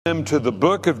To the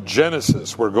book of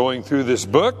Genesis. We're going through this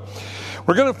book.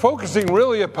 We're going to focusing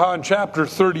really upon chapter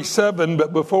 37,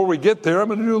 but before we get there, I'm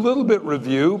going to do a little bit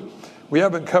review. We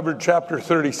haven't covered chapter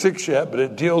 36 yet, but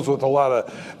it deals with a lot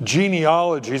of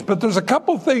genealogies. But there's a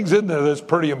couple things in there that's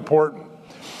pretty important.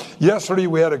 Yesterday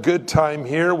we had a good time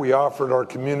here. We offered our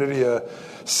community a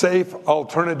safe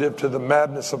alternative to the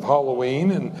madness of Halloween,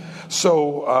 and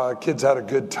so kids had a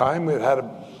good time. We had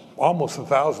almost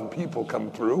 1,000 people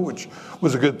come through, which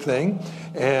was a good thing.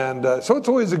 And so it's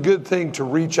always a good thing to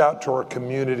reach out to our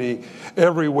community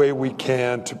every way we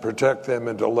can to protect them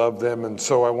and to love them. And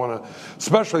so I want to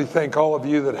especially thank all of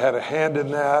you that had a hand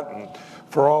in that, and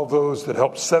for all those that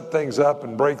helped set things up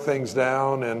and break things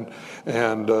down.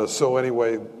 And so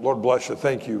anyway, Lord bless you.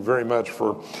 Thank you very much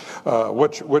for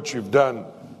what you've done.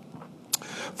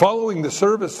 Following the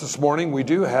service this morning, we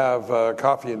do have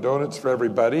coffee and donuts for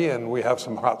everybody, and we have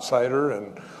some hot cider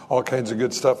and all kinds of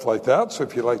good stuff like that. So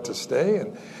if you'd like to stay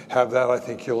and have that, I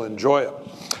think you'll enjoy it.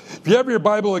 If you have your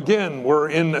Bible again, we're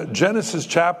in Genesis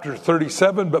chapter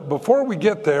 37. But before we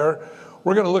get there,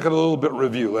 we're going to look at a little bit of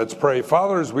review. Let's pray.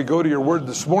 Father, as we go to your word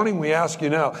this morning, we ask you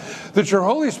now that your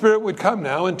Holy Spirit would come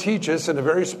now and teach us in a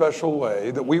very special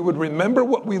way, that we would remember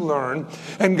what we learn,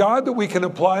 and God, that we can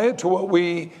apply it to what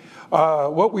we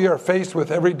are faced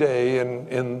with every day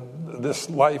in this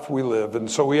life we live.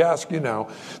 And so we ask you now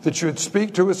that you would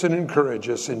speak to us and encourage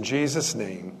us in Jesus'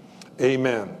 name.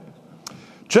 Amen.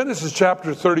 Genesis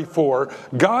chapter 34,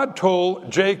 God told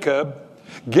Jacob,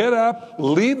 "Get up,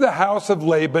 leave the house of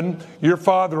Laban, your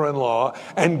father-in-law,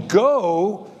 and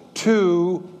go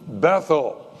to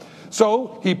Bethel."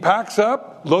 So he packs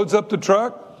up, loads up the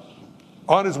truck,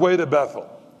 on his way to Bethel.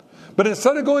 But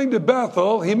instead of going to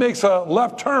Bethel, he makes a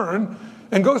left turn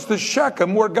and goes to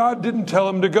Shechem, where God didn't tell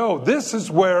him to go. This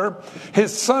is where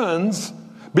his sons,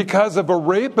 because of a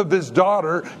rape of his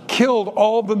daughter, killed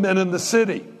all the men in the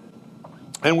city.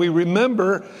 And we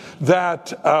remember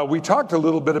that we talked a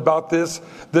little bit about this,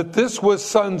 that this was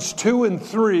sons 2 and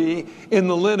 3 in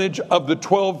the lineage of the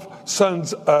 12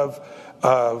 sons of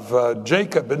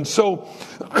Jacob. And so,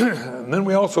 and then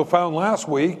we also found last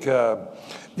week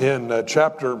in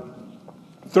chapter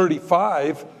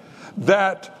 35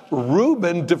 that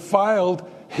Reuben defiled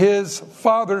his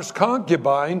father's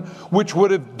concubine, which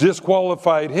would have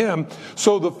disqualified him.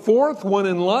 So the fourth one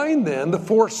in line then, the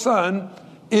fourth son,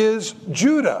 is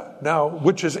Judah. Now,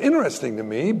 which is interesting to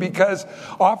me, because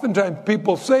oftentimes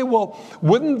people say, well,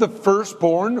 wouldn't the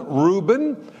firstborn,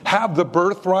 Reuben, have the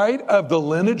birthright of the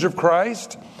lineage of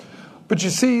Christ? But you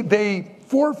see, they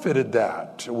forfeited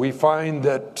that. We find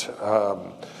that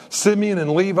Simeon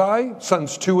and Levi,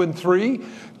 sons 2 and 3,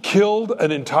 killed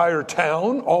an entire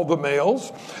town, all the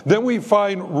males. Then we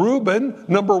find Reuben,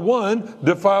 number 1,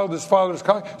 defiled his father's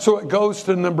concubine. So it goes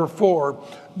to number 4,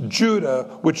 Judah,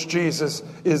 which Jesus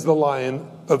is the Lion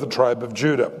of the tribe of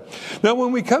Judah. Now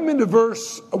when we come into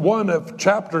verse 1 of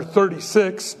chapter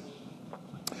 36,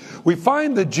 we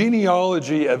find the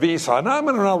genealogy of Esau. Now I'm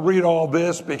going to not read all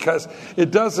this because it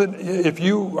doesn't,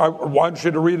 I want you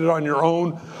to read it on your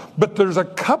own. But there's a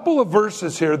couple of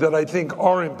verses here that I think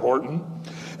are important.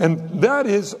 And that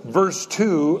is verse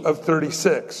 2 of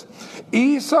 36.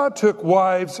 Esau took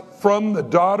wives from the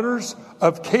daughters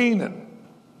of Canaan.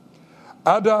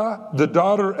 Adah, the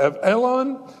daughter of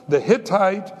Elon, the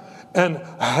Hittite, and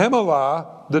Hamelah,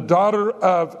 the daughter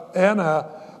of Anna,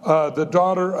 the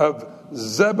daughter of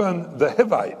Zebon the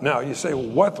Hivite. Now you say,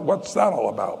 what's that all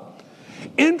about?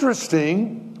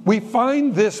 Interesting, we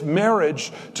find this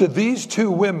marriage to these two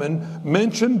women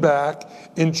mentioned back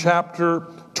in chapter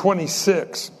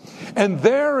 26. And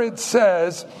there it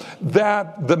says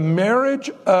that the marriage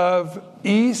of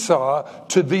Esau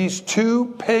to these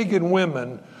two pagan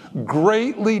women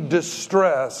greatly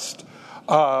distressed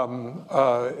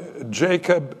Isaac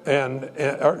and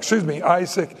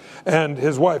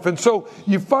his wife. And so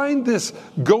you find this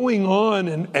going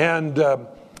on and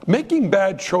making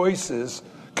bad choices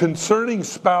concerning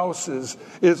spouses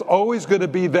is always going to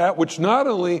be that which not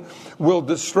only will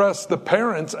distress the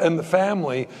parents and the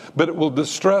family, but it will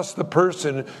distress the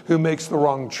person who makes the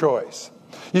wrong choice.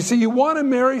 You see, you want to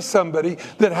marry somebody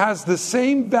that has the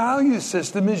same value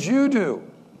system as you do.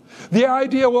 The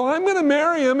idea, well, I'm going to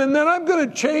marry him and then I'm going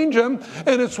to change him,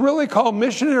 and it's really called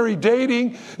missionary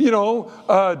dating,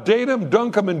 date him,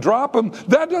 dunk him, and drop him.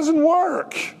 That doesn't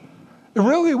work.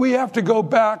 Really, we have to go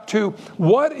back to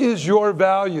what is your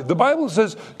value. The Bible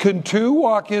says, can two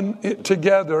walk in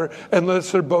together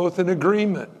unless they're both in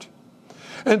agreement?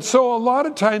 And so a lot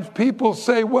of times people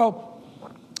say, well,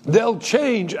 they'll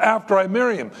change after I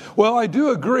marry him. Well, I do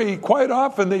agree. Quite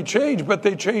often they change, but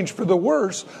they change for the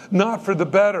worse, not for the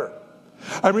better.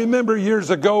 I remember years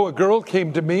ago, a girl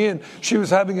came to me and she was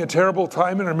having a terrible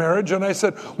time in her marriage. And I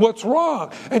said, what's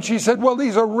wrong? And she said, well,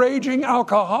 he's a raging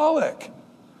alcoholic.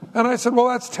 And I said, well,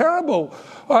 that's terrible.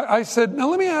 I said, now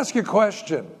let me ask you a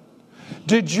question.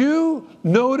 Did you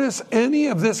notice any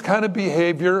of this kind of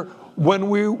behavior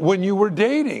when you were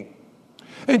dating?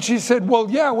 And she said, well,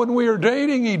 yeah, when we were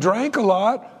dating, he drank a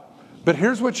lot. But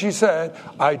here's what she said.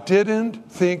 I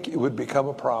didn't think it would become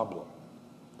a problem.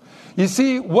 You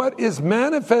see, what is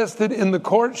manifested in the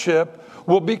courtship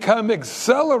will become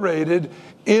accelerated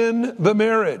in the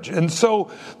marriage. And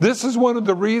so this is one of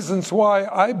the reasons why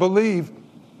I believe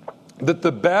that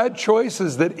the bad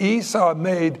choices that Esau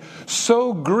made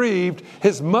so grieved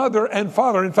his mother and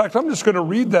father. In fact, I'm just going to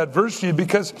read that verse to you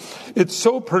because it's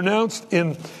so pronounced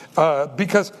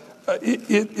because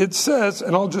it says,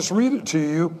 and I'll just read it to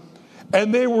you,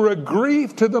 and they were a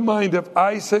grief to the mind of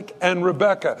Isaac and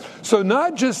Rebekah. So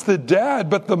not just the dad,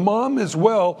 but the mom as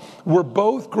well were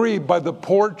both grieved by the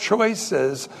poor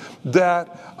choices that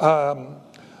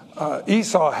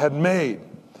Esau had made.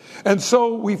 And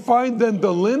so we find then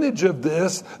the lineage of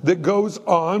this that goes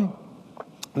on.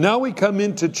 Now we come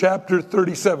into chapter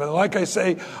 37. Like I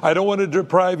say, I don't want to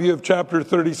deprive you of chapter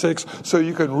 36 so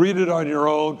you can read it on your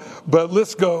own. But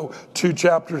let's go to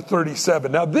chapter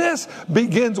 37. Now this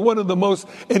begins one of the most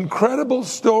incredible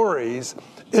stories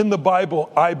in the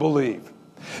Bible, I believe.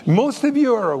 Most of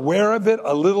you are aware of it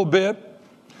a little bit.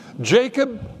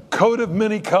 Jacob, coat of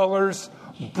many colors.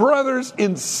 Brothers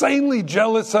insanely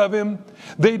jealous of him.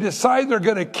 They decide they're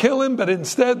going to kill him, but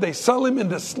instead they sell him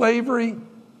into slavery.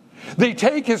 They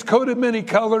take his coat of many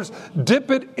colors,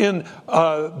 dip it in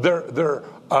their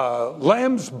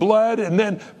lamb's blood, and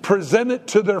then present it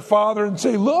to their father and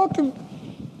say, look, I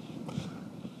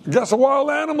guess a wild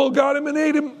animal got him and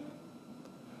ate him.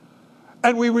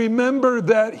 And we remember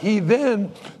that he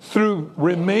then, through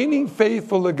remaining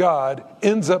faithful to God,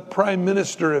 ends up prime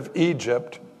minister of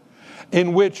Egypt,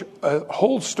 in which a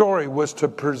whole story was to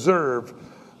preserve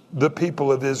the people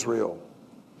of Israel.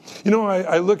 You know,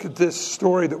 I look at this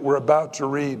story that we're about to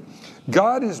read.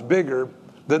 God is bigger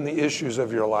than the issues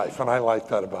of your life, and I like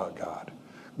that about God.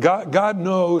 God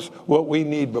knows what we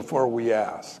need before we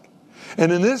ask.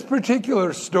 And in this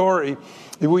particular story,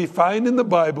 we find in the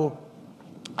Bible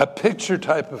a picture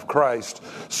type of Christ,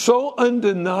 so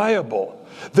undeniable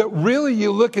that really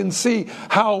you look and see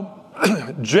how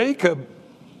Jacob's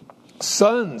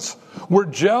sons were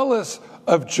jealous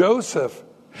of Joseph.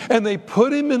 And they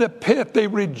put him in a pit. They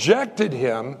rejected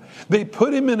him. They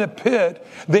put him in a pit.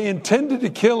 They intended to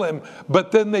kill him,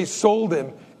 but then they sold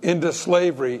him into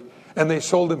slavery, and they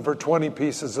sold him for 20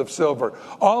 pieces of silver.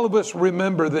 All of us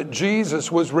remember that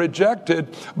Jesus was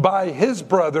rejected by his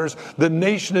brothers, the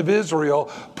nation of Israel,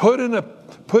 put in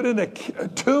a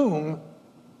tomb,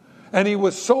 and he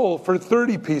was sold for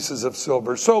 30 pieces of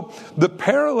silver. So the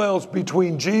parallels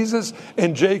between Jesus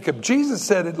and Jacob, Jesus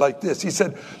said it like this. He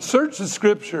said, search the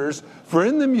scriptures, for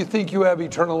in them you think you have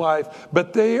eternal life,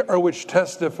 but they are which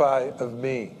testify of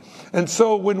me. And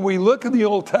so when we look in the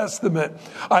Old Testament,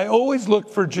 I always look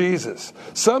for Jesus.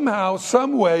 Somehow,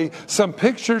 some way, some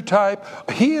picture type,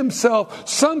 he himself,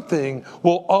 something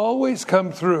will always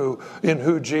come through in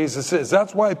who Jesus is.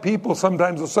 That's why people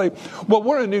sometimes will say, well,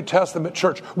 we're a New Testament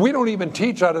church. We don't even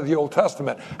teach out of the Old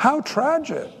Testament. How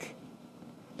tragic.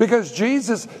 Because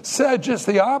Jesus said just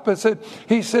the opposite.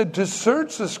 He said to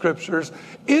search the scriptures.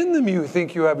 In them you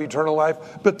think you have eternal life,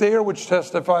 but they are which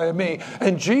testify of me.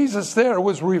 And Jesus there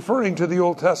was referring to the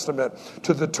Old Testament,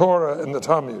 to the Torah and the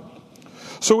Talmud.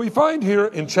 So we find here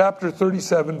in chapter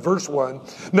 37, verse 1,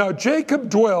 now Jacob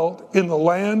dwelt in the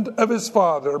land of his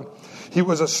father. He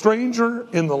was a stranger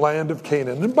in the land of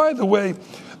Canaan. And by the way,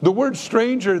 the word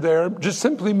stranger there just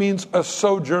simply means a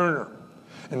sojourner.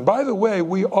 And by the way,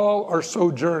 we all are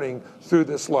sojourning through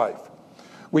this life.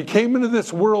 We came into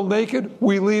this world naked,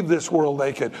 we leave this world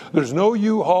naked. There's no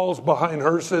U-Hauls behind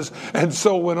hearses. And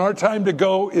so when our time to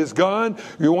go is gone,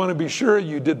 you want to be sure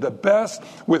you did the best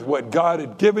with what God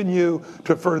had given you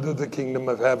to further the kingdom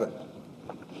of heaven.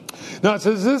 Now it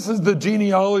says this is the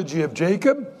genealogy of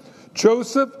Jacob.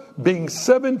 Joseph, being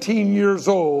 17 years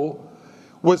old,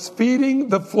 was feeding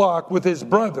the flock with his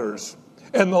brothers.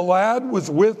 And the lad was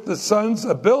with the sons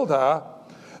of Bilhah,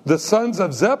 the sons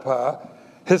of Zepah,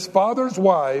 his father's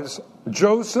wives.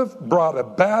 Joseph brought a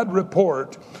bad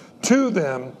report to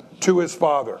them, to his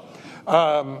father.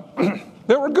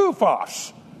 They were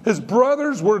goof-offs. His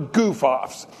brothers were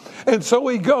goof-offs. And so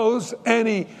he goes and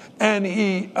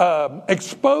he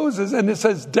exposes, and it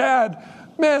says, Dad,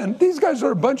 man, these guys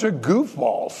are a bunch of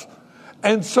goofballs.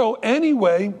 And so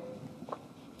anyway,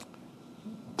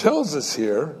 tells us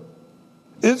here,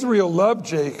 Israel loved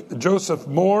Joseph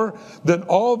more than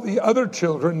all the other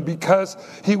children because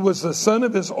he was the son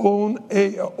of his own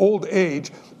old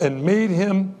age, and made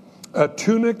him a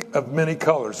tunic of many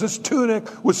colors. This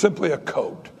tunic was simply a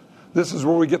coat. This is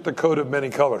where we get the coat of many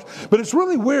colors. But it's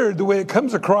really weird the way it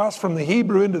comes across from the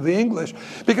Hebrew into the English,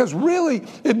 because really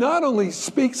it not only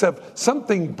speaks of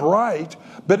something bright,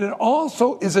 but it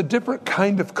also is a different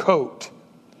kind of coat.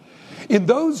 In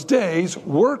those days,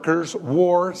 workers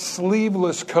wore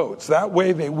sleeveless coats. That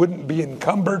way they wouldn't be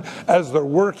encumbered as they're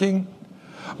working.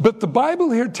 But the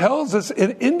Bible here tells us,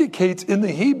 it indicates in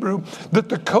the Hebrew that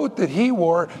the coat that he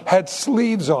wore had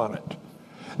sleeves on it.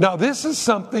 Now, this is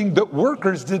something that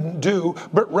workers didn't do,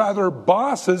 but rather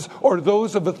bosses or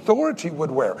those of authority would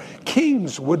wear.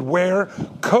 Kings would wear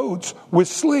coats with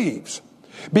sleeves.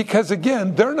 Because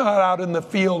again, they're not out in the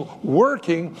field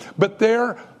working, but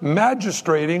they're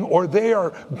magistrating, or they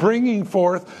are bringing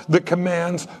forth the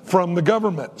commands from the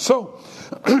government. So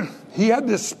he had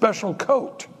this special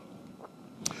coat.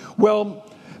 Well,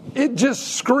 it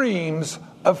just screams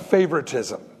of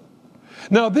favoritism.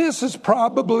 Now, this is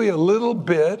probably a little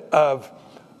bit of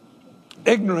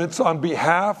ignorance on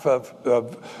behalf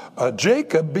of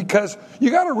Jacob, because you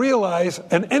got to realize,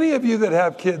 and any of you that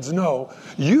have kids know,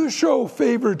 you show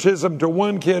favoritism to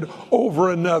one kid over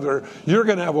another, you're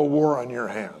going to have a war on your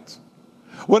hands.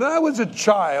 When I was a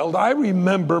child, I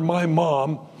remember my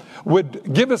mom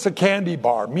would give us a candy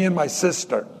bar, me and my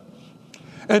sister.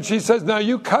 And she says, now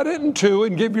you cut it in two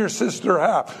and give your sister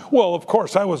half. Well, of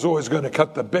course, I was always going to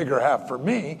cut the bigger half for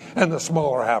me and the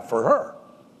smaller half for her.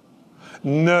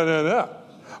 No.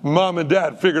 Mom and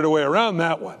Dad figured a way around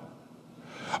that one.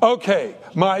 Okay,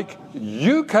 Mike,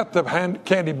 you cut the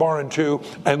candy bar in two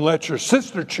and let your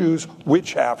sister choose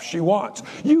which half she wants.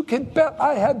 You can bet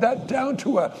I had that down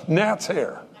to a gnat's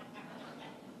hair.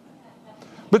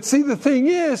 But see, the thing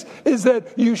is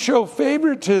that you show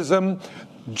favoritism,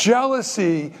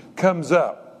 jealousy comes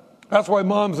up. That's why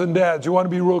moms and dads, you want to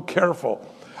be real careful.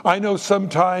 I know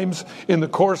sometimes in the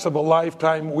course of a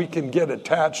lifetime we can get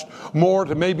attached more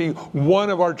to maybe one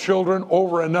of our children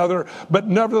over another, but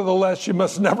nevertheless you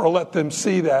must never let them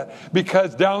see that,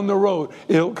 because down the road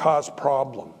it'll cause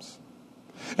problems.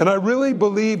 And I really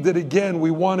believe that, again, we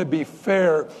want to be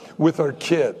fair with our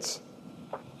kids.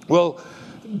 Well,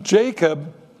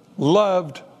 Jacob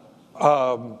loved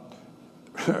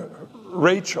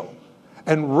Rachel,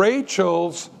 and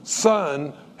Rachel's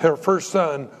son, her first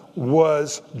son,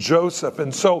 was Joseph.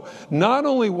 And so not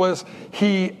only was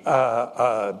he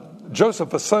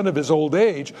Joseph a son of his old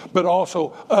age, but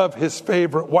also of his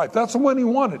favorite wife. That's the one he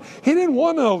wanted. He didn't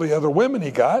want all the other women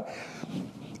he got.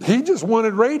 He just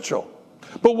wanted Rachel.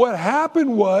 But what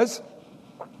happened was,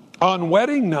 on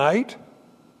wedding night,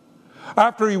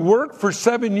 after he worked for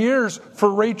 7 years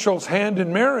for Rachel's hand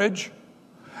in marriage,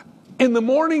 in the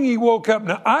morning he woke up.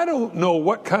 Now, I don't know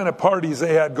what kind of parties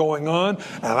they had going on,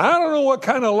 and I don't know what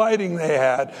kind of lighting they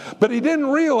had, but he didn't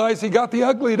realize he got the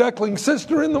ugly duckling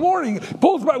sister in the morning. He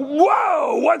pulls back,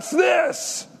 whoa, what's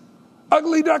this?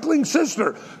 Ugly duckling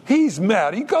sister. He's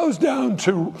mad. He goes down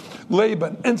to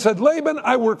Laban and said, Laban,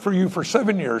 I worked for you for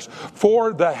 7 years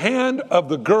for the hand of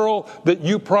the girl that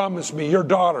you promised me, your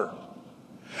daughter.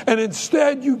 And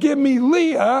instead you give me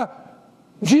Leah.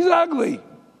 She's ugly.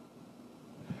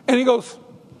 And he goes,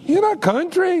 you're not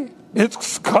country.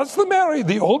 It's customary.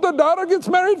 The older daughter gets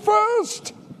married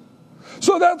first.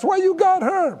 So that's why you got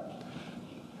her.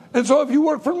 And so if you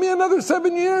work for me another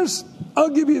 7 years, I'll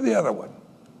give you the other one.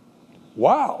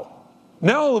 Wow.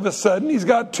 Now all of a sudden he's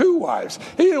got 2 wives.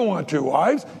 He didn't want 2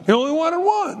 wives. He only wanted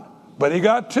 1. But he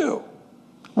got 2.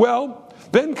 Well,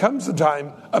 then comes the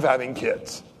time of having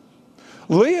kids.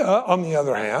 Leah, on the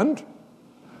other hand,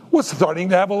 was starting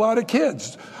to have a lot of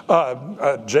kids.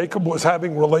 Jacob was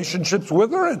having relationships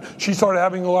with her, and she started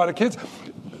having a lot of kids.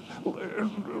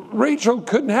 Rachel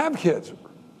couldn't have kids.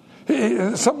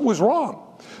 Something was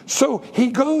wrong. So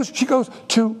she goes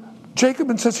to Jacob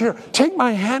and says, here, take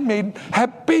my handmaiden,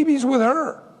 have babies with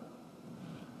her.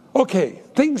 Okay,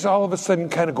 things all of a sudden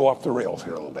kind of go off the rails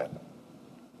here a little bit.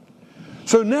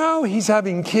 So now he's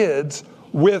having kids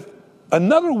with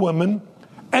another woman.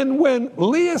 And when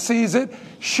Leah sees it,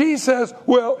 she says,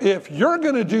 well, if you're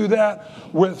going to do that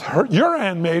with her, your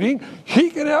handmaiding, he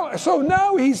can help. So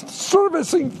now he's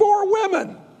servicing 4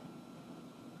 women.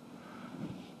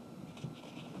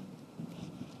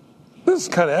 This is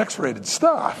kind of X-rated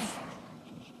stuff.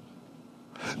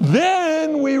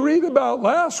 Then we read about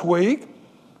last week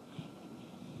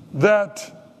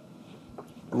that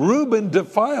Reuben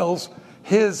defiles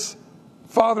his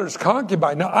father's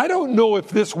concubine. Now, I don't know if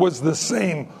this was the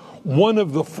same one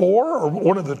of the 4 or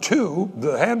one of the 2,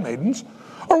 the handmaidens,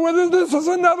 or whether this is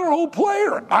another whole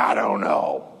player. I don't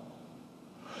know.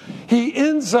 He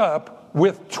ends up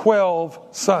with 12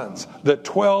 sons, the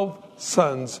 12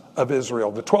 sons of Israel,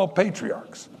 the 12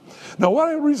 patriarchs. Now,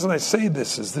 one reason I say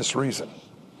this is this reason.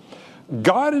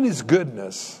 God in his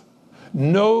goodness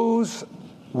knows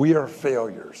we are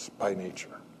failures by nature.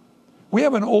 We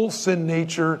have an old sin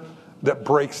nature that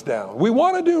breaks down. We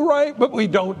want to do right, but we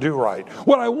don't do right.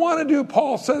 What I want to do,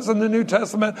 Paul says in the New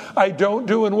Testament, I don't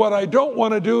do, and what I don't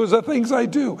want to do is the things I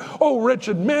do. Oh,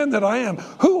 wretched man that I am,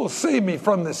 who will save me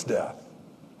from this death?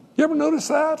 You ever notice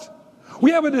that?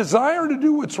 We have a desire to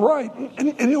do what's right.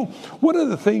 And you know, one of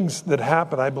the things that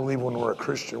happen, I believe, when we're a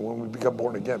Christian, when we become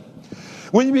born again,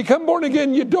 when you become born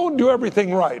again, you don't do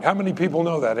everything right. How many people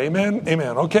know that? Amen?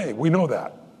 Amen. Okay, we know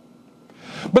that.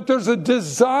 But there's a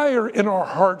desire in our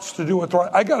hearts to do what's right.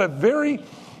 I got a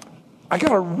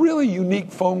really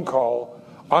unique phone call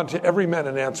onto Every Man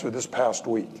and Answer this past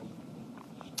week.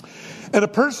 And a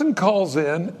person calls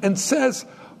in and says,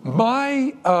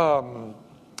 I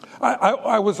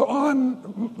was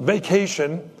on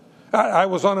vacation. I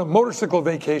was on a motorcycle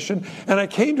vacation, and I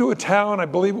came to a town, I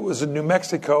believe it was in New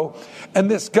Mexico, and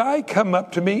this guy come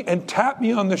up to me and tapped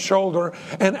me on the shoulder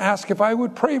and asked if I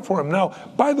would pray for him. Now,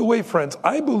 by the way, friends,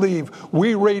 I believe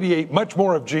we radiate much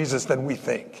more of Jesus than we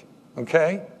think,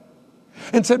 okay?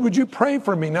 And said, would you pray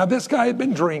for me? Now, this guy had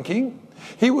been drinking.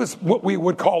 He was what we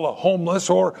would call a homeless,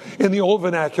 or in the old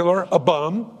vernacular, a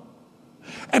bum.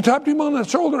 And tapped him on the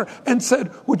shoulder and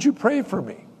said, would you pray for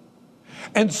me?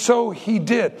 And so he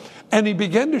did. And he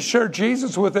began to share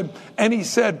Jesus with him. And he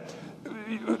said,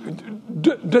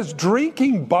 does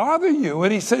drinking bother you?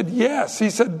 And he said, yes. He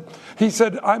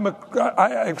said,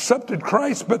 I accepted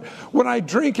Christ, but when I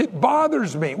drink, it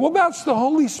bothers me. Well, that's the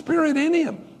Holy Spirit in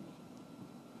him.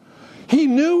 He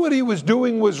knew what he was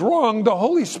doing was wrong. The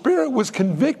Holy Spirit was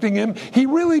convicting him. He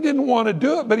really didn't want to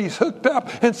do it, but he's hooked up.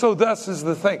 And so thus is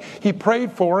the thing. He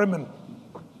prayed for him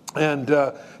and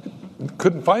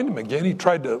couldn't find him again. He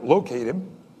tried to locate him.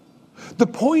 The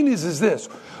point is this.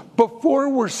 Before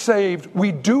we're saved,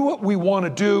 we do what we want to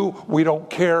do. We don't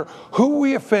care who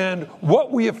we offend,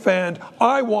 what we offend.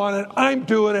 I want it. I'm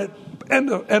doing it. End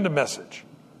of message.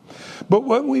 But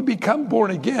when we become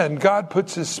born again, God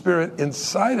puts his Spirit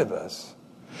inside of us.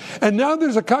 And now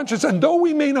there's a conscience. And though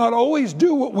we may not always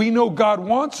do what we know God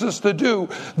wants us to do,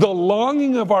 the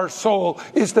longing of our soul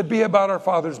is to be about our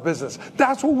Father's business.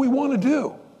 That's what we want to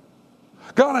do.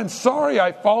 God, I'm sorry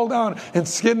I fall down and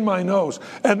skin my nose.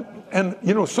 And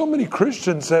you know, so many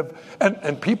Christians have,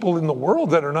 and people in the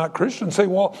world that are not Christians say,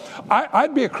 well,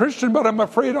 I'd be a Christian, but I'm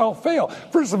afraid I'll fail.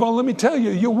 First of all, let me tell you,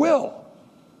 you will.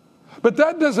 But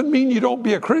that doesn't mean you don't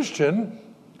be a Christian,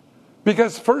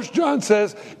 because 1 John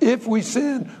says, if we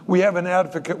sin, we have an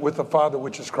advocate with the Father,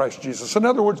 which is Christ Jesus. In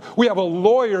other words, we have a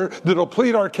lawyer that'll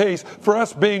plead our case for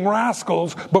us being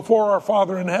rascals before our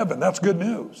Father in heaven. That's good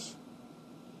news.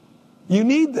 You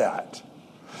need that.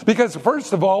 Because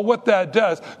first of all, what that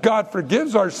does, God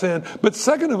forgives our sin, but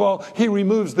second of all, he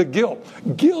removes the guilt.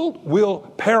 Guilt will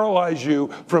paralyze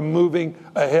you from moving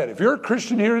ahead. If you're a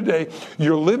Christian here today,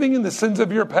 you're living in the sins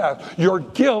of your past. Your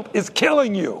guilt is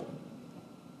killing you.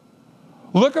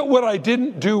 Look at what I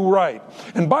didn't do right.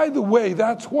 And by the way,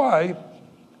 that's why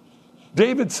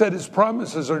David said his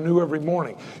promises are new every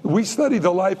morning. We study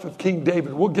the life of King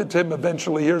David. We'll get to him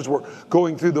eventually here as we're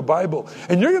going through the Bible.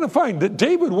 And you're going to find that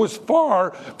David was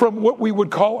far from what we would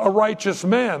call a righteous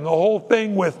man. The whole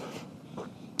thing with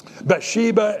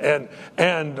Bathsheba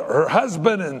and her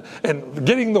husband and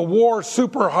getting the war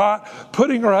super hot,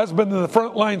 putting her husband in the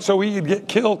front line so he could get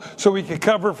killed, so he could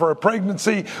cover for a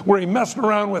pregnancy where he messed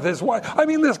around with his wife. I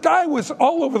mean, this guy was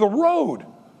all over the road.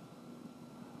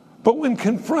 But when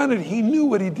confronted, he knew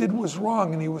what he did was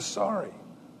wrong and he was sorry.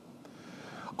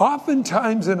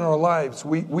 Oftentimes in our lives,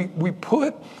 we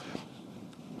put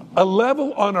a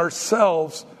level on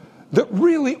ourselves that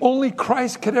really only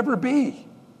Christ could ever be.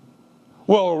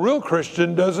 Well, a real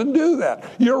Christian doesn't do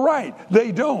that. You're right,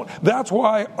 they don't. That's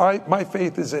why my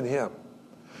faith is in him.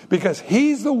 Because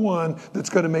he's the one that's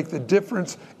going to make the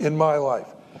difference in my life.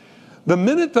 The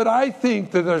minute that I think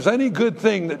that there's any good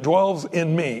thing that dwells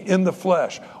in me, in the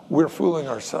flesh, we're fooling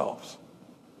ourselves.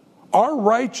 Our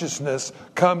righteousness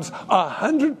comes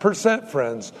 100%,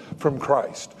 friends, from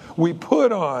Christ. We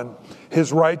put on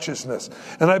his righteousness.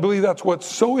 And I believe that's what's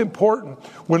so important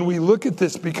when we look at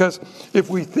this, because if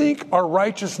we think our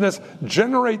righteousness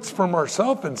generates from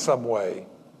ourselves in some way,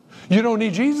 you don't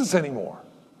need Jesus anymore.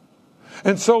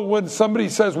 And so when somebody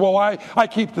says, well, I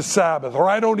keep the Sabbath, or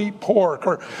I don't eat pork,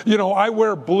 or, I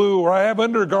wear blue, or I have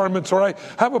undergarments, or I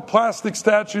have a plastic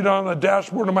statue on the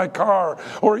dashboard of my car,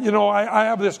 or, I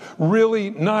have this really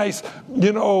nice,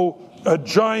 a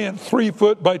giant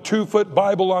 3-foot by 2-foot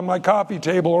Bible on my coffee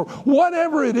table, or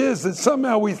whatever it is that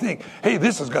somehow we think, hey,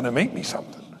 this is going to make me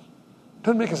something.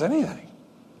 Doesn't make us anything.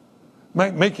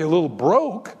 Might make you a little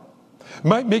broke,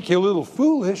 might make you a little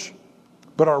foolish,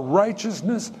 but our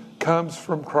righteousness comes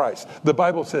from Christ. The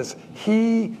Bible says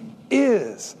He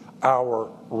is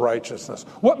our righteousness.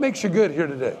 What makes you good here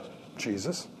today?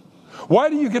 Jesus. Why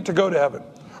do you get to go to heaven?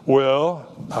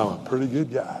 Well, I'm a pretty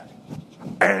good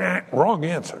guy. Wrong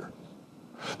answer.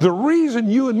 The reason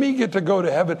you and me get to go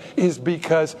to heaven is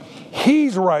because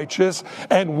He's righteous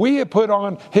and we have put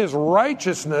on His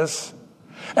righteousness,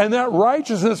 and that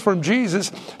righteousness from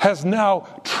Jesus has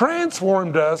now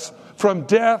transformed us from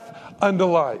death unto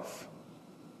life.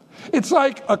 It's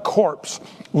like a corpse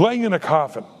laying in a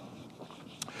coffin.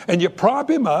 And you prop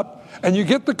him up, and you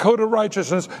get the coat of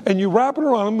righteousness, and you wrap it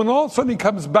around him, and all of a sudden he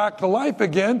comes back to life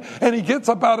again, and he gets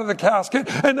up out of the casket,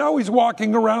 and now he's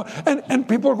walking around, and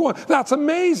people are going, that's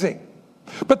amazing.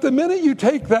 But the minute you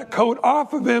take that coat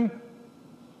off of him,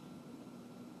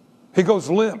 he goes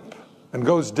limp and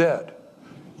goes dead.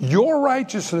 Your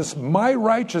righteousness, my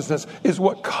righteousness, is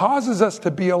what causes us to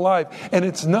be alive. And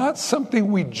it's not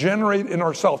something we generate in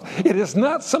ourselves. It is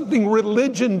not something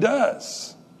religion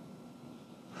does.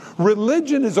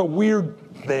 Religion is a weird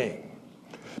thing,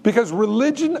 because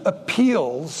religion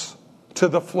appeals to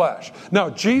the flesh. Now,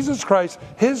 Jesus Christ,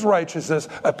 His righteousness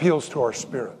appeals to our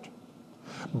spirit.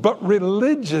 But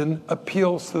religion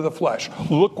appeals to the flesh.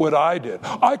 Look what I did.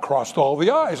 I crossed all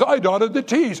the I's. I dotted the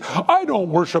T's. I don't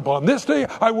worship on this day.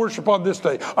 I worship on this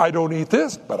day. I don't eat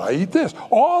this, but I eat this.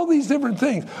 All these different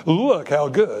things. Look how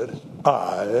good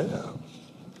I am.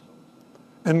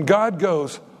 And God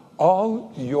goes,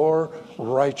 all your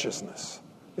righteousness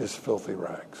is filthy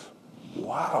rags.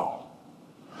 Wow.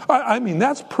 I mean,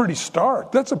 that's pretty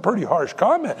stark. That's a pretty harsh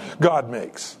comment God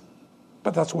makes.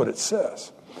 But that's what it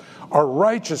says. Our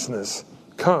righteousness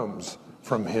comes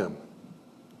from Him.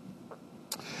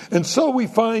 And so we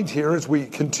find here, as we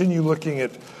continue looking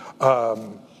at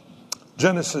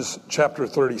Genesis chapter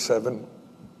 37,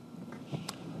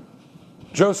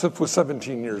 Joseph was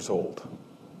 17 years old.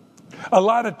 A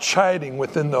lot of chiding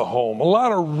within the home. A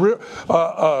lot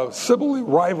of civil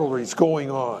rivalries going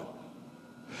on.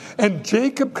 And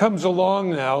Jacob comes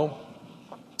along now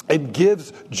and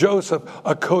gives Joseph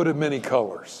a coat of many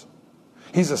colors.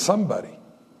 He's a somebody.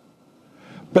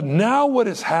 But now what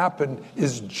has happened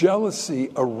is jealousy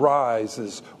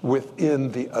arises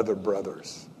within the other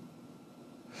brothers.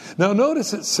 Now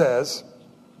notice it says,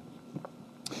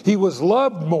 he was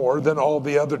loved more than all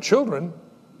the other children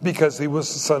because he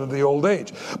was the son of the old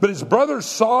age. But his brothers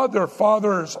saw their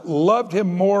fathers loved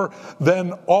him more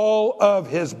than all of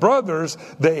his brothers.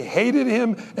 They hated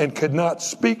him and could not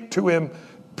speak to him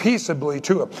peaceably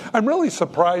to him. I'm really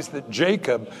surprised that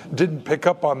Jacob didn't pick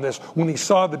up on this when he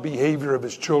saw the behavior of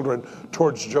his children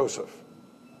towards Joseph.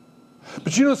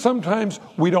 But sometimes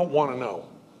we don't want to know.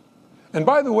 And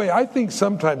by the way, I think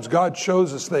sometimes God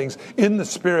shows us things in the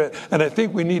Spirit, and I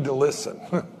think we need to listen.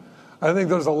 I think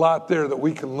there's a lot there that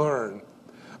we can learn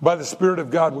by the Spirit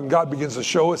of God when God begins to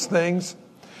show us things.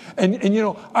 And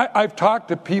I've talked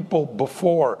to people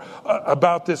before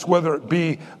about this, whether it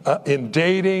be in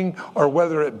dating or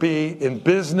whether it be in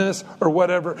business or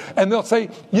whatever. And they'll say,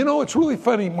 it's really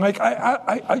funny, Mike.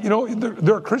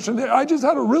 They're a Christian. I just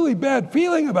had a really bad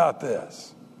feeling about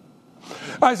this.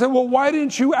 I said, well, why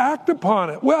didn't you act upon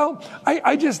it? Well,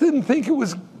 I just didn't think it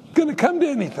was going to come to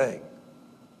anything.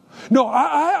 No,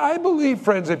 I believe,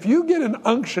 friends, if you get an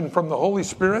unction from the Holy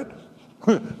Spirit,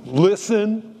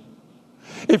 listen.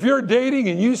 If you're dating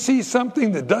and you see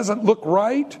something that doesn't look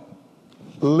right,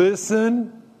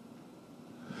 listen.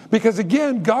 Because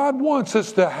again, God wants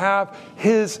us to have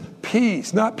His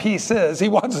peace. Not pieces. He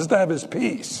wants us to have His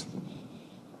peace.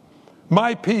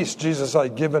 My peace, Jesus, I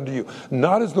give unto you.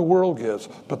 Not as the world gives,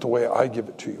 but the way I give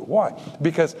it to you. Why?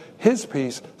 Because His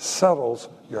peace settles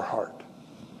your heart.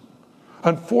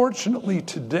 Unfortunately,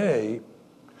 today,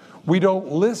 we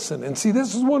don't listen. And see,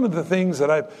 this is one of the things that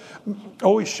I've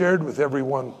always shared with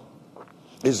everyone,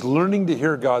 is learning to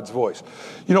hear God's voice.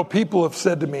 People have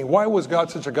said to me, why was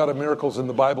God such a God of miracles in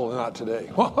the Bible and not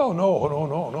today? Oh,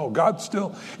 no. God's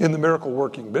still in the miracle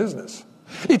working business.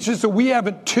 It's just that we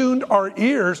haven't tuned our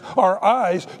ears, our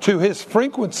eyes to His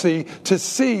frequency to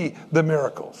see the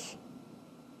miracles.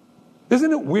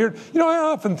 Isn't it weird? I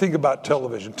often think about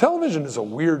television. Television is a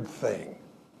weird thing.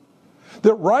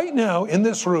 that right now in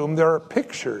this room there are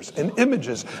pictures and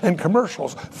images and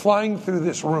commercials flying through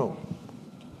this room.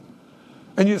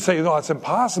 And you'd say, no, it's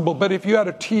impossible. But if you had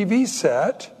a TV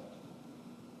set,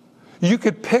 you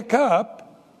could pick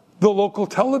up the local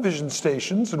television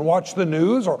stations and watch the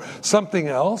news or something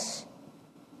else,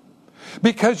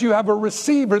 because you have a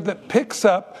receiver that picks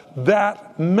up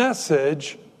that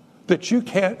message that you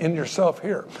can't in yourself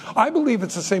hear. I believe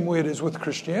it's the same way it is with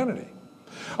Christianity.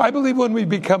 I believe when we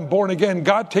become born again,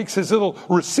 God takes his little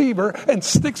receiver and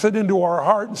sticks it into our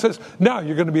heart and says, now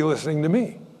you're going to be listening to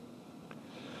me.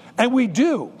 And we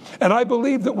do. And I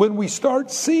believe that when we start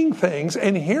seeing things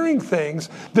and hearing things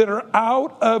that are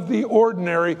out of the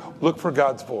ordinary, look for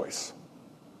God's voice.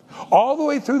 All the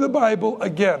way through the Bible,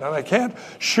 again, and I can't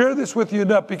share this with you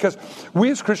enough, because we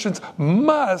as Christians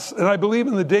must, and I believe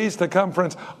in the days to come,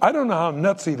 friends, I don't know how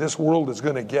nutsy this world is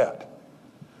going to get.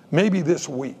 Maybe this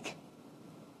week.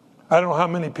 I don't know how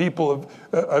many people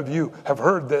of you have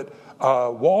heard that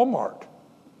Walmart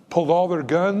pulled all their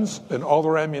guns and all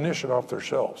their ammunition off their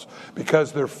shelves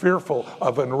because they're fearful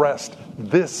of unrest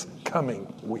this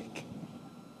coming week.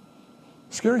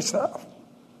 Scary stuff.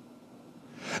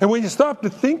 And when you stop to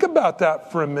think about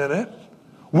that for a minute,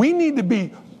 we need to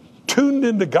be tuned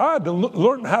into God to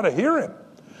learn how to hear him.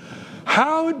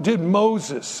 How did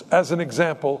Moses, as an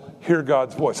example, hear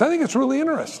God's voice? I think it's really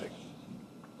interesting.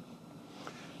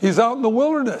 He's out in the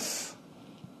wilderness,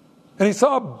 and he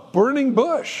saw a burning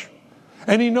bush,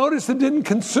 and he noticed it didn't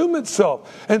consume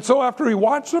itself. And so after he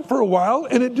watched it for a while,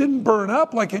 and it didn't burn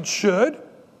up like it should,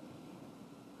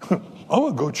 I'm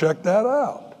going to go check that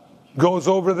out. Goes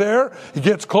over there, he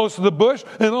gets close to the bush,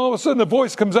 and all of a sudden a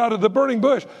voice comes out of the burning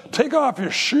bush. Take off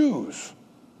your shoes.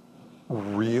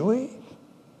 Really?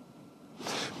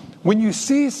 When you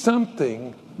see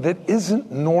something that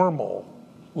isn't normal,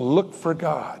 look for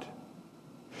God.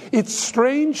 It's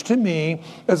strange to me,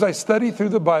 as I study through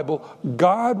the Bible,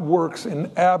 God works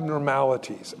in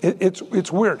abnormalities.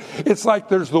 It's weird. It's like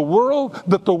there's the world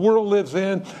that the world lives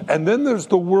in, and then there's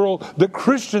the world that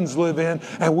Christians live in,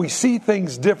 and we see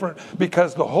things different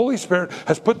because the Holy Spirit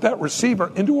has put that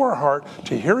receiver into our heart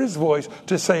to hear his voice,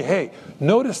 to say, hey,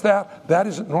 notice that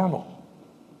isn't normal.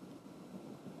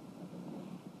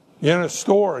 You're in a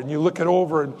store and you look it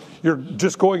over and you're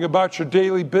just going about your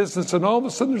daily business, and all of a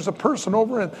sudden there's a person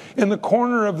over in the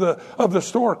corner of the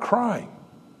store crying.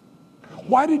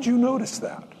 Why did you notice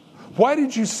that? Why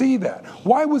did you see that?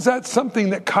 Why was that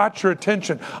something that caught your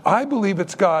attention? I believe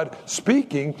it's God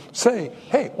speaking. Say,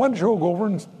 hey, why don't you go over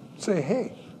and say,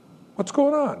 hey, what's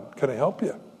going on? Can I help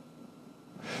you?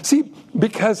 See,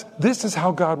 because this is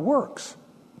how God works.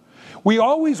 We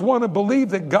always want to believe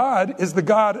that God is the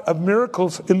God of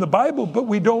miracles in the Bible, but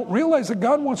we don't realize that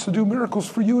God wants to do miracles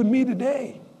for you and me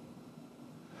today.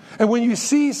 And when you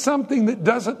see something that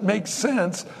doesn't make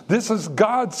sense, this is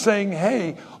God saying,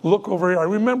 hey, look over here. I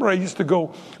remember I used to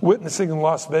go witnessing in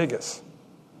Las Vegas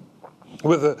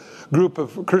with a group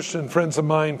of Christian friends of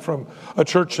mine from a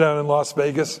church down in Las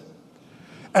Vegas.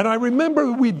 And I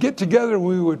remember we'd get together and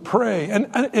we would pray.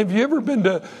 And have you ever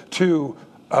been to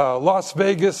Las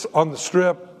Vegas on the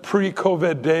Strip,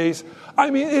 pre-COVID days?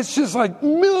 I mean, it's just like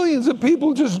millions of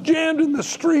people just jammed in the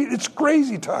street. It's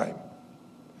crazy time.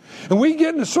 And we'd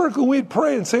get in a circle and we'd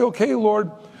pray and say, okay,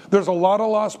 Lord, there's a lot of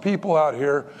lost people out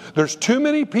here. There's too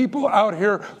many people out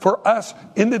here for us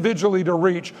individually to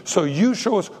reach, so you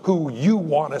show us who you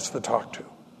want us to talk to.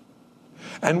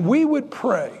 And we would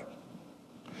pray.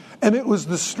 And it was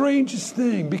the strangest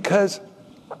thing, because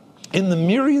in the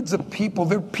myriads of people,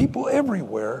 there are people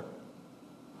everywhere.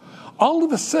 All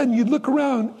of a sudden, you'd look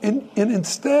around, and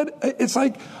instead, it's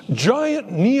like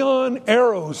giant neon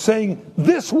arrows saying,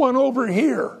 this one over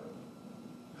here.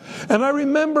 And I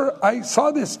remember I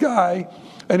saw this guy,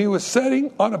 and he was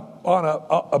sitting on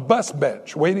a bus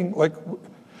bench, waiting,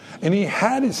 and he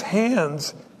had his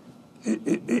hands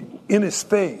in his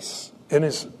face, and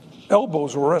his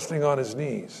elbows were resting on his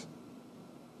knees.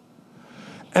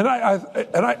 And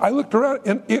I looked around,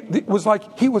 and it was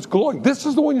like he was glowing. This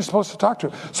is the one you're supposed to talk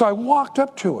to. So I walked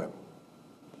up to him,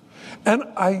 and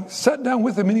I sat down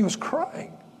with him, and he was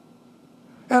crying.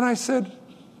 And I said,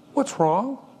 what's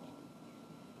wrong?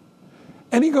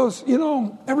 And he goes,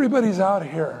 everybody's out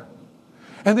here,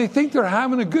 and they think they're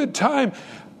having a good time,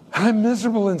 and I'm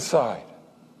miserable inside.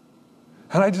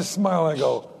 And I just smile, and I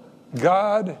go,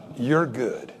 God, you're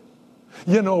good.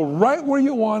 You know right where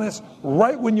you want us,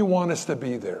 right when you want us to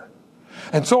be there.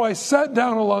 And so I sat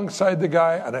down alongside the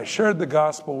guy, and I shared the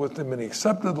gospel with him, and he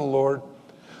accepted the Lord.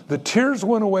 The tears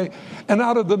went away. And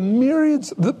out of the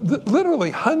myriads,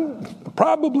 literally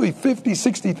probably 50,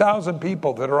 60,000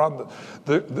 people that are on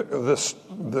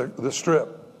the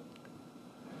Strip,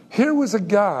 Here was a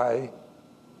guy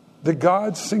that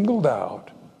God singled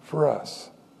out for us.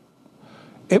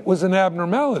 It was an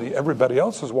abnormality. Everybody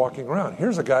else was walking around.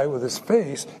 Here's a guy with his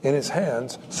face in his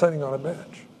hands sitting on a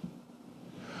bench.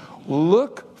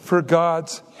 Look for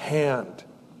God's hand.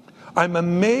 I'm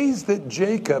amazed that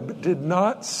Jacob did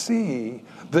not see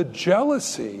the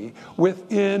jealousy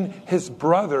within his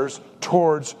brothers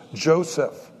towards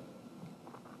Joseph.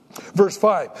 Verse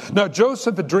 5. Now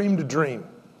Joseph had dreamed a dream,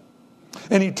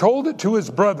 and he told it to his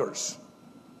brothers,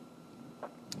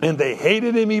 and they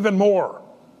hated him even more.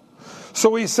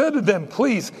 So he said to them,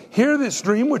 please hear this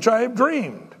dream which I have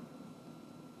dreamed.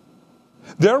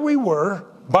 There we were,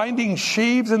 binding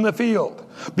sheaves in the field.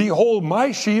 Behold,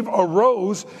 my sheaf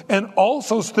arose and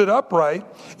also stood upright,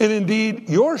 and indeed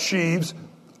your sheaves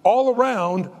all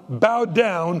around bowed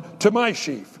down to my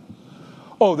sheaf.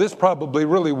 Oh, this probably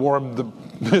really warmed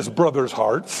his brothers'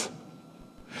 hearts.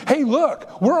 Hey,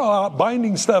 look, we're all out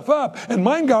binding stuff up, and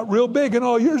mine got real big, and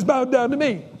all yours bowed down to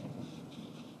me.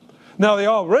 Now, they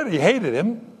already hated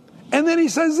him. And then he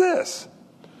says this.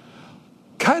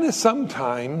 Kind of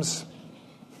sometimes,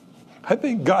 I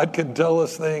think God can tell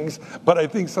us things, but I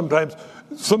think sometimes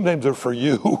they're for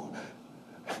you.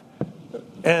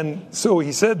 And so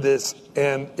he said this,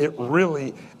 and it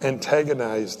really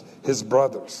antagonized his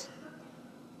brothers.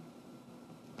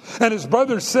 And his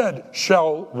brothers said,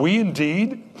 shall you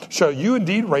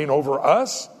indeed reign over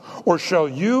us? Or shall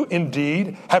you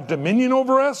indeed have dominion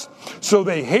over us? So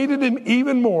they hated him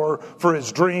even more for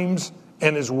his dreams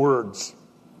and his words.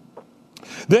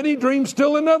 Then he dreamed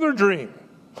still another dream,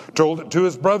 told it to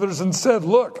his brothers and said,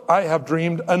 look, I have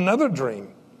dreamed another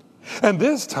dream. And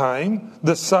this time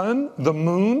the sun, the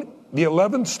moon, the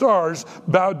 11 stars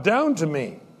bowed down to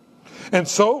me. And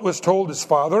so it was told his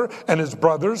father and his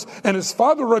brothers, and his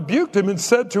father rebuked him and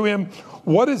said to him,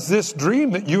 what is this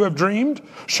dream that you have dreamed?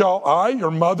 Shall I,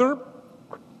 your mother,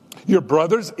 your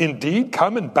brothers indeed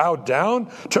come and bow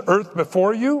down to earth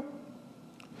before you?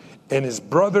 And his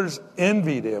brothers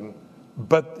envied him,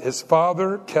 but his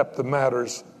father kept the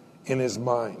matters in his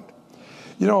mind.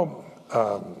 You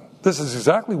know, this is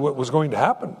exactly what was going to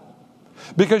happen.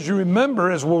 Because you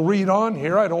remember, as we'll read on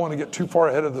here, I don't want to get too far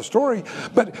ahead of the story,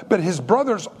 but his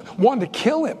brothers wanted to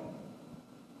kill him.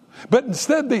 But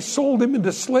instead they sold him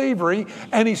into slavery,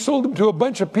 and he sold him to a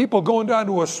bunch of people going down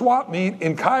to a swap meet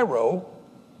in Cairo.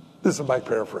 This is my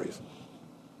paraphrase.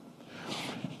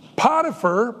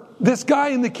 Potiphar, this guy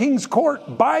in the king's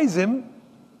court, buys him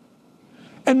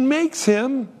and makes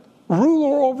him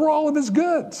ruler over all of his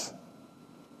goods.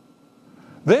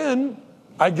 Then,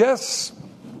 I guess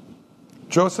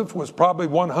Joseph was probably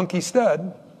one hunky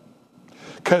stud,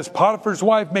 because Potiphar's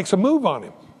wife makes a move on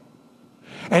him.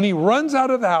 And he runs out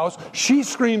of the house. She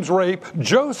screams rape.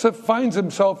 Joseph finds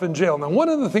himself in jail. Now, one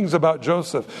of the things about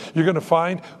Joseph you're going to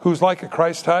find who's like a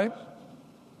Christ type,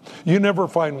 you never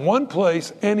find one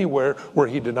place anywhere where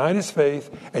he denied his faith,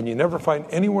 and you never find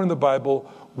anywhere in the Bible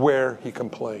where he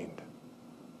complained.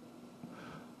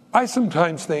 I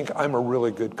sometimes think I'm a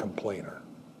really good complainer,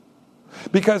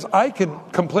 because I can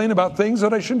complain about things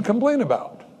that I shouldn't complain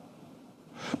about.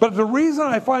 But the reason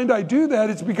I find I do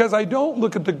that is because I don't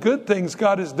look at the good things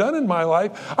God has done in my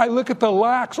life. I look at the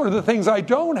lacks or the things I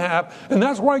don't have, and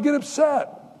that's where I get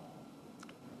upset.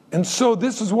 And so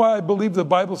this is why I believe the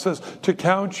Bible says to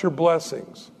count your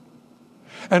blessings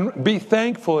and be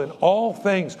thankful in all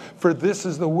things, for this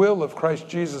is the will of Christ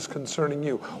Jesus concerning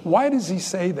you. Why does he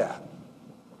say that?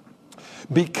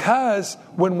 Because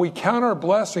when we count our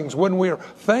blessings, when we are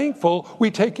thankful,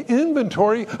 we take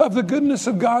inventory of the goodness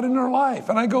of God in our life.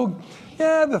 And I go,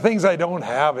 yeah, the things I don't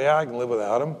have, yeah, I can live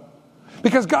without them.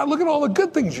 Because God, look at all the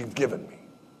good things you've given me.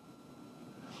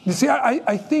 You see,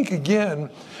 I think, again,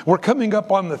 we're coming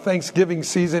up on the Thanksgiving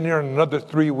season here in another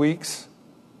 3 weeks.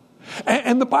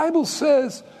 And the Bible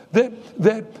says that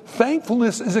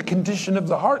thankfulness is a condition of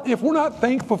the heart. If we're not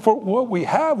thankful for what we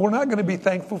have, we're not going to be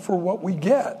thankful for what we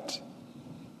get.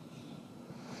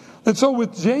 And so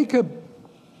with Jacob,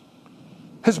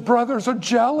 his brothers are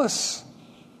jealous.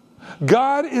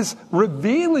 God is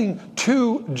revealing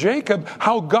to Jacob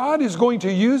how God is going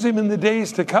to use him in the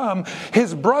days to come.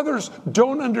 His brothers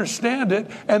don't understand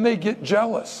it, and they get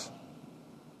jealous.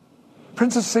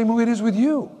 Friends, it's the same way it is with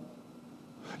you.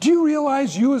 Do you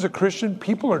realize you as a Christian,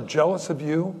 people are jealous of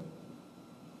you?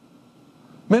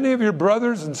 Many of your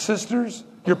brothers and sisters,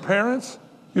 your parents,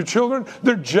 your children,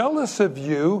 they're jealous of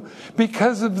you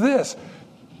because of this.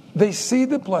 They see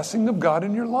the blessing of God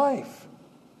in your life.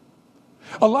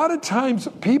 A lot of times,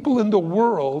 people in the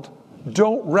world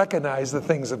don't recognize the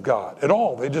things of God at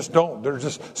all. They just don't. They're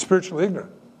just spiritually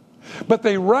ignorant. But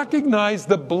they recognize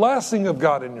the blessing of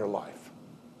God in your life.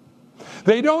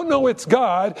 They don't know it's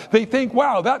God. They think,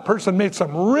 wow, that person made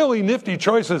some really nifty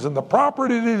choices in the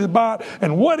property that he bought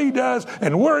and what he does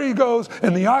and where he goes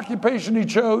and the occupation he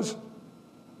chose.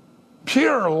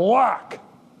 Pure luck.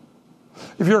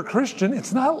 If you're a Christian,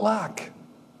 it's not luck.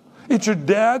 It's your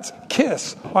dad's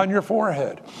kiss on your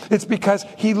forehead. It's because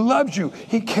he loves you.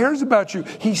 He cares about you.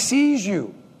 He sees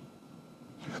you.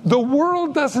 The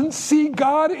world doesn't see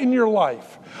God in your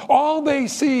life. All they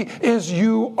see is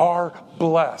you are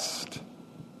blessed.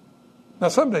 Now,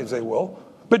 sometimes they will,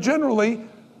 but generally,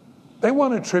 they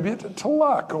want to attribute it to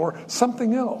luck or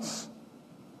something else.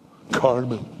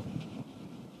 Karma.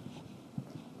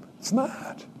 It's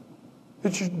not.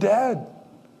 It's your dad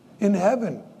in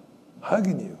heaven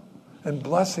hugging you and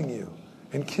blessing you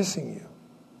and kissing you.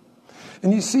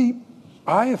 And you see,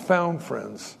 I have found,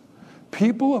 friends,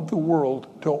 people of the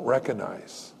world don't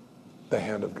recognize the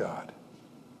hand of God.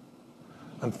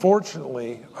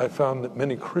 Unfortunately, I found that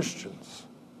many Christians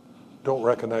don't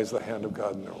recognize the hand of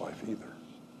God in their life either.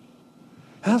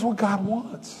 And that's what God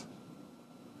wants.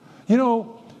 You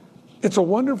know, it's a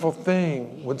wonderful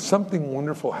thing when something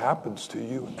wonderful happens to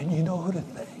you and you know who to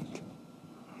thank.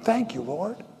 Thank you,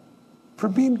 Lord, for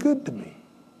being good to me.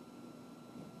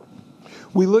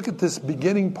 We look at this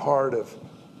beginning part of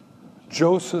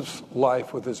Joseph's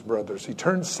life with his brothers. He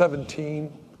turns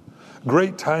 17,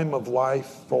 great time of life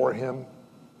for him.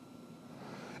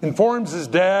 Informs his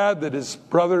dad that his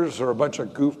brothers are a bunch of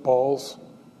goofballs.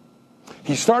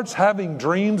 He starts having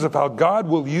dreams of how God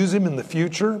will use him in the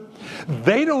future.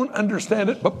 They don't understand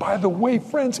it, but by the way,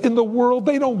 friends, in the world,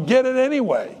 they don't get it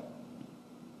anyway.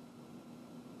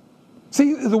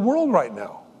 See, the world right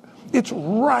now, it's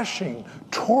rushing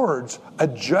towards a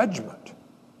judgment.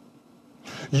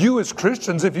 You as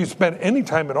Christians, if you spend any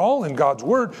time at all in God's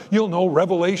Word, you'll know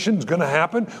Revelation's going to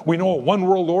happen. We know a one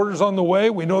world order is on the way.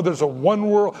 We know there's a one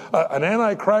world, an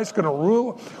Antichrist going to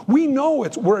rule. We know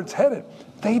it's where it's headed.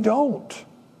 They don't.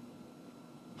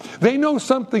 They know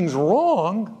something's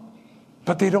wrong,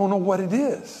 but they don't know what it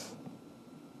is.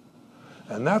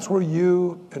 And that's where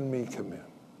you and me come in.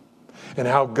 And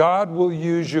how God will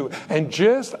use you. And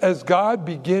just as God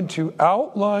began to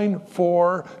outline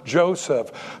for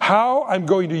Joseph how I'm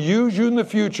going to use you in the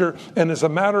future, and as a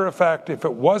matter of fact, if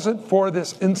it wasn't for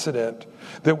this incident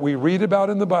that we read about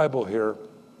in the Bible here,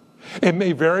 it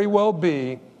may very well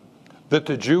be that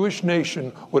the Jewish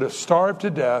nation would have starved to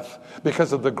death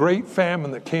because of the great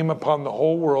famine that came upon the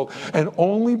whole world, and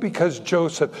only because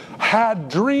Joseph had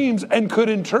dreams and could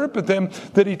interpret them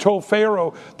that he told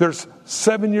Pharaoh, there's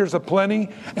 7 years of plenty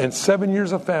and 7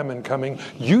 years of famine coming.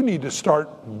 You need to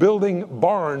start building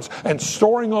barns and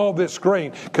storing all this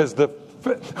grain because the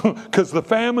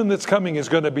famine that's coming is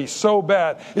going to be so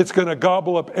bad, it's going to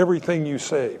gobble up everything you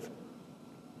save.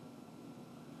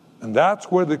 And that's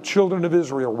where the children of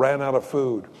Israel ran out of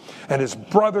food. And his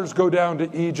brothers go down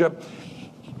to Egypt.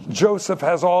 Joseph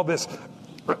has all this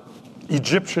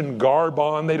Egyptian garb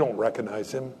on. They don't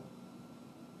recognize him.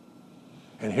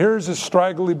 And here's his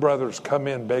straggly brothers come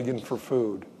in begging for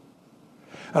food.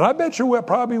 And I bet you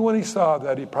probably when he saw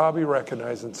that, he probably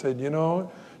recognized and said, you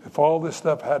know, if all this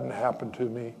stuff hadn't happened to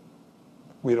me,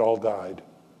 we'd all died.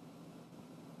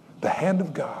 The hand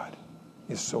of God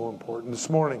is so important. This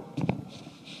morning,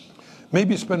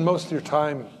 maybe you spend most of your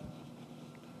time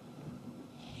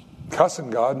cussing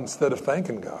God instead of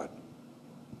thanking God.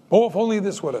 Oh, if only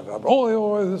this would have happened.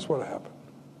 Oh, this would have happened.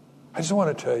 I just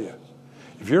want to tell you,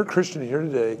 if you're a Christian here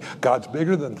today, God's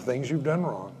bigger than the things you've done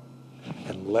wrong.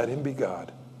 And let him be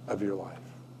God of your life.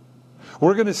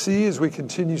 We're going to see as we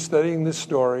continue studying this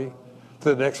story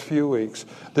for the next few weeks,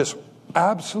 this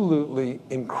absolutely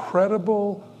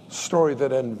incredible story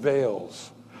that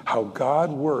unveils how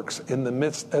God works in the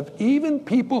midst of even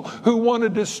people who want to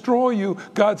destroy you.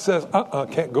 God says,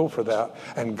 can't go for that.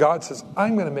 And God says,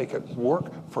 I'm going to make it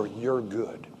work for your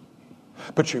good.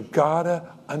 But you've got to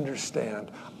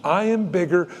understand, I am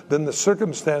bigger than the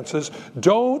circumstances.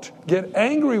 Don't get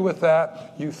angry with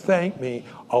that. You thank me,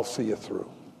 I'll see you through.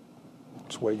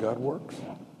 That's the way God works.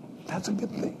 That's a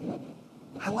good thing.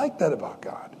 I like that about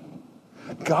God.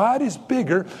 God is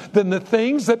bigger than the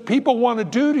things that people want to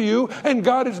do to you, and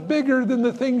God is bigger than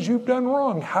the things you've done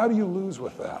wrong. How do you lose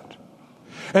with that?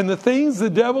 And the things the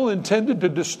devil intended to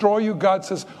destroy you, God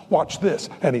says, watch this.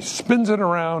 And he spins it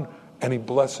around, and he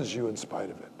blesses you in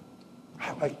spite of it.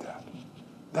 I like that.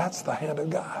 That's the hand of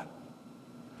God.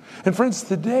 And friends,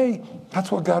 today,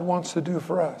 that's what God wants to do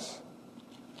for us.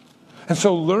 And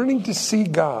so learning to see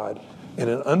God in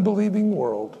an unbelieving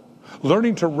world,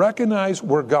 learning to recognize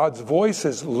where God's voice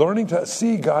is, learning to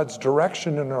see God's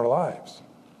direction in our lives.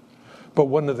 But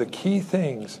one of the key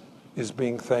things is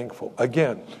being thankful.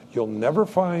 Again, you'll never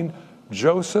find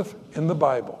Joseph in the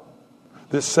Bible,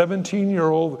 this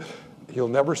 17-year-old, you'll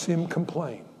never see him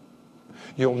complain.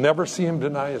 You'll never see him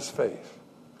deny his faith.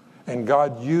 And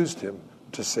God used him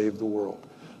to save the world.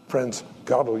 Friends,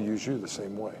 God will use you the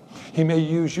same way. He may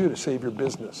use you to save your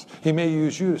business. He may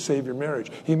use you to save your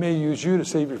marriage. He may use you to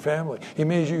save your family. He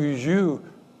may use you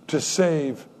to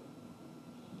save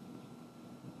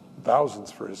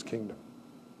thousands for his kingdom.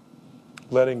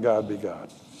 Letting God be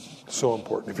God. So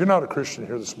important. If you're not a Christian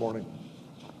here this morning,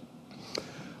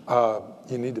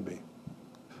 you need to be.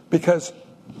 Because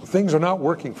things are not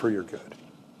working for your good.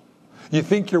 You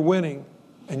think you're winning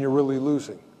and you're really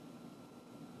losing.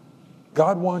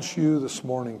 God wants you this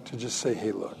morning to just say,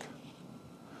 hey, look,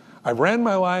 I ran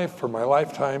my life for my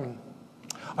lifetime.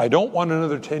 I don't want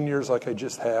another 10 years like I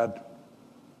just had.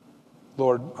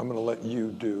 Lord, I'm going to let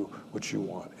you do what you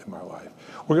want in my life.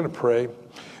 We're going to pray.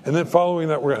 And then following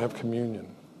that, we're going to have communion.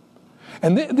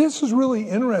 And this is really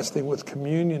interesting with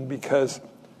communion because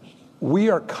we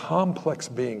are complex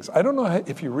beings. I don't know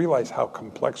if you realize how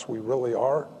complex we really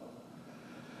are.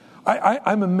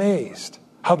 I'm amazed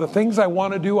how the things I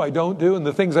want to do, I don't do, and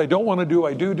the things I don't want to do,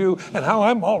 I do, and how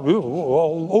I'm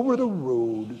all over the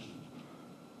road.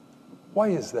 Why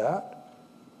is that?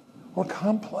 We're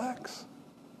complex.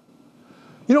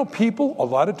 You know, people, a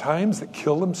lot of times, that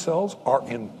kill themselves are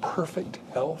in perfect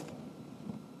health.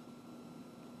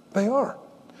 They are.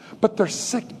 But they're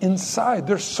sick inside.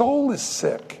 Their soul is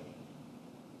sick.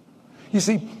 You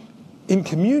see, in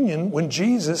communion, when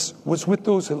Jesus was with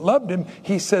those that loved him,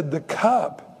 he said, the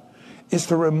cup is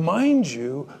to remind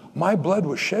you, my blood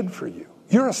was shed for you.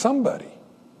 You're a somebody.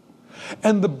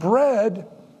 And the bread,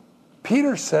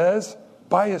 Peter says,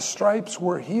 by his stripes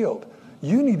we're healed.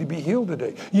 You need to be healed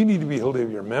today. You need to be healed of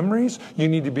your memories. You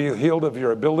need to be healed of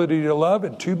your ability to love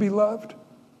and to be loved.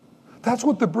 That's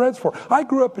what the bread's for. I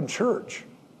grew up in church.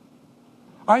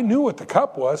 I knew what the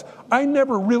cup was. I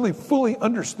never really fully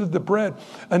understood the bread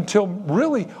until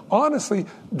really, honestly,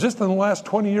 just in the last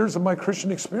 20 years of my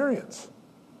Christian experience.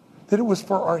 That it was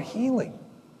for our healing.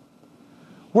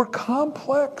 We're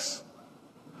complex.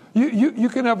 You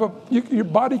can have your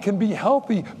body can be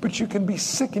healthy, but you can be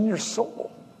sick in your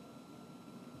soul.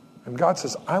 And God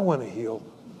says, I want to heal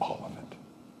all of it.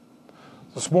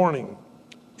 This morning,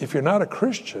 if you're not a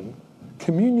Christian,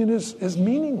 communion is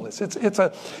meaningless. It's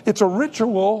a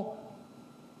ritual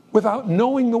without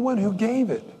knowing the one who gave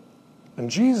it. And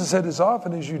Jesus said, as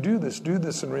often as you do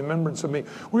this in remembrance of me.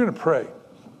 We're going to pray.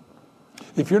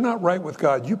 If you're not right with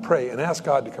God, you pray and ask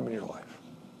God to come in your life.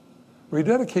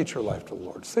 Rededicate your life to the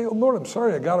Lord. Say, oh, Lord, I'm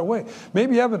sorry I got away.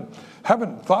 Maybe you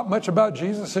haven't thought much about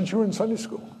Jesus since you were in Sunday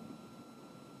school.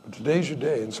 But today's your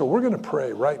day. And so we're going to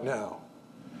pray right now.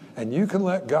 And you can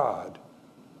let God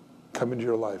come into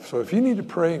your life. So if you need to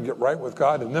pray and get right with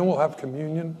God, and then we'll have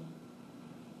communion,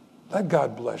 let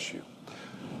God bless you.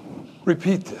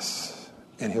 Repeat this,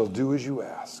 and he'll do as you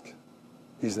ask.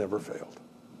 He's never failed.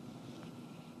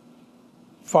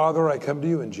 Father, I come to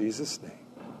you in Jesus' name.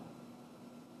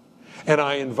 And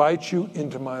I invite you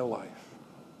into my life.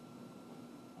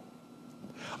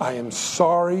 I am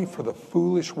sorry for the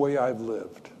foolish way I've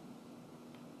lived.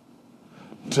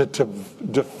 To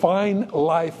define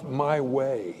life my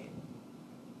way.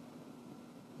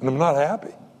 And I'm not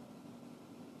happy.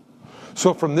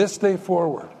 So from this day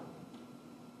forward,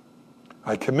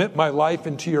 I commit my life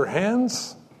into your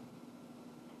hands.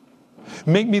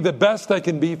 Make me the best I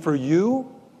can be for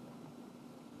you.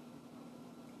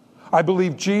 I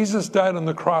believe Jesus died on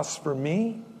the cross for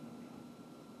me.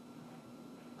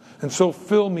 And so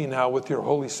fill me now with your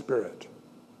Holy Spirit.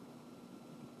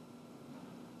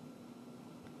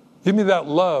 Give me that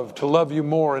love to love you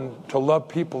more and to love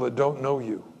people that don't know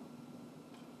you.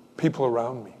 People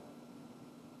around me.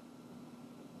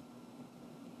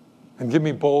 And give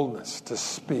me boldness to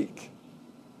speak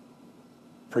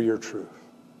for your truth.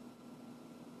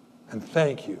 And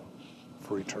thank you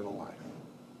for eternal life.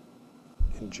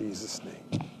 In Jesus'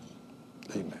 name,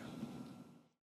 amen.